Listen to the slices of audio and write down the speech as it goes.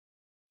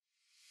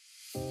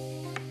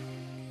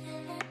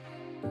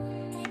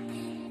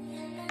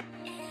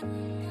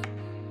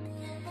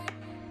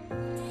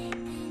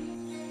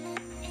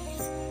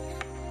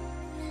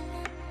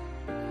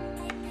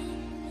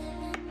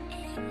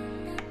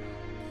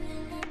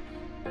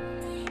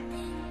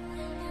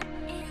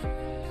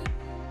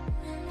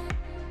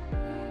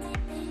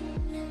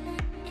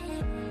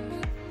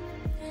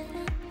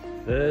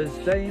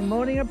Thursday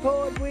morning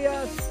aboard, we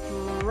are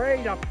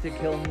straight up to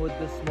Kilnwood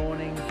this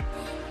morning.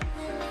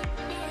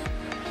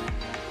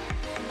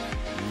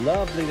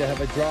 Lovely to have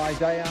a dry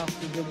day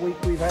after the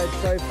week we've had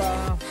so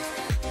far.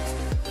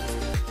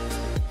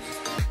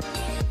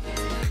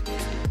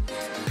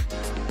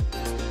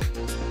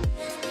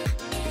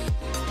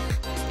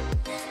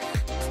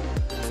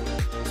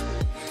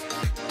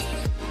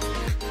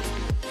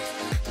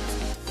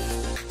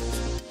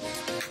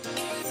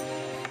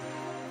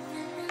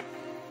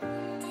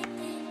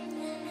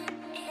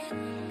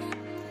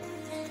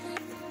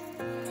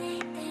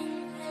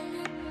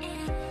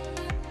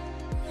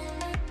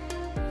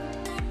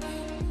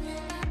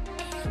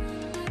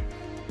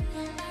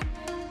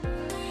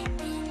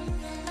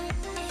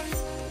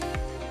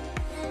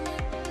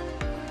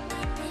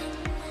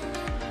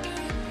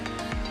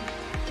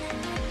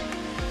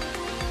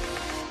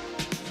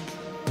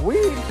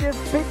 We've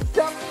just picked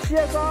up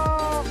Cheddar!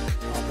 Oh,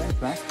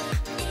 thanks, Max.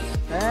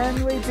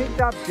 And we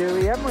picked up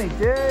Dewey, haven't we,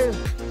 Dew?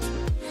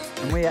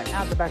 And we are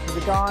out the back of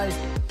the guys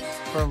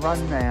for a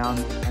run round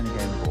and a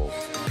game of ball.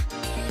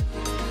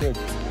 Good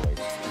boy.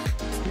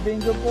 You've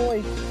been a good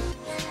boy.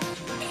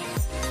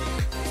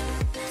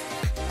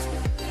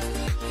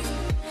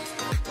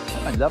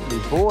 A lovely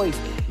boy,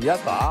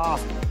 Cheddar.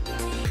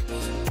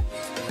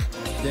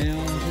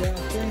 Down to our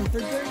screen for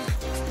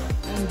drinks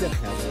and a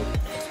paddle.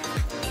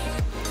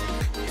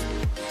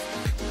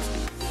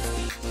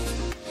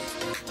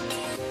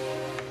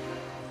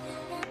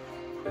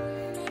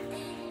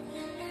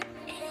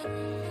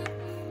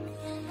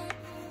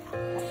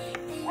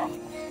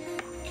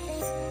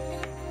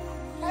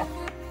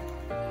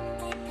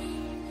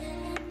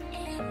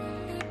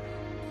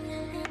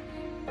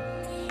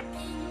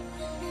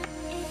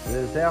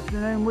 This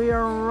afternoon we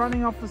are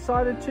running off the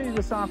side of 2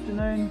 this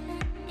afternoon.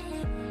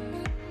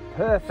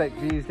 Perfect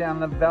views down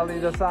the valley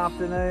this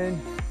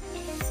afternoon.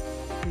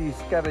 A few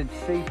scattered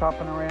sheep up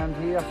and around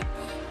here.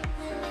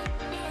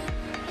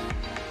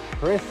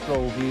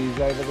 Crystal views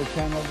over the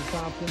channel this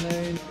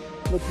afternoon.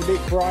 Looks a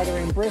bit brighter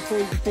in Bristol.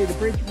 You can see the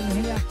bridge from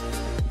here.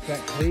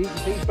 Exactly, you can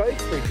see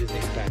both bridges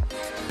in fact.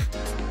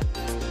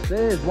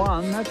 There's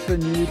one, that's the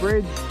new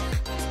bridge.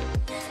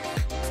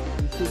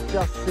 You should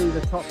just see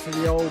the tops of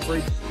the old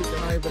bridge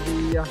sticking over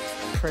the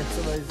crest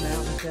of those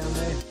mountains down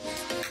there.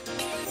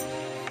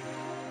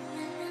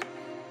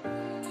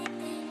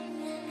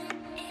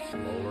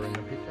 Lower in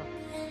the picture.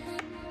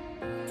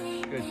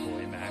 Good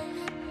boy, Max.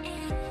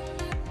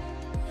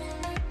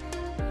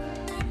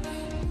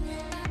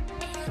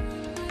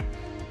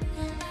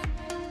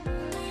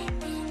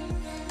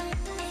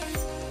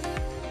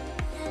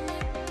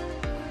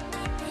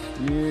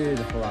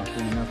 Beautiful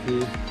afternoon up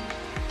here.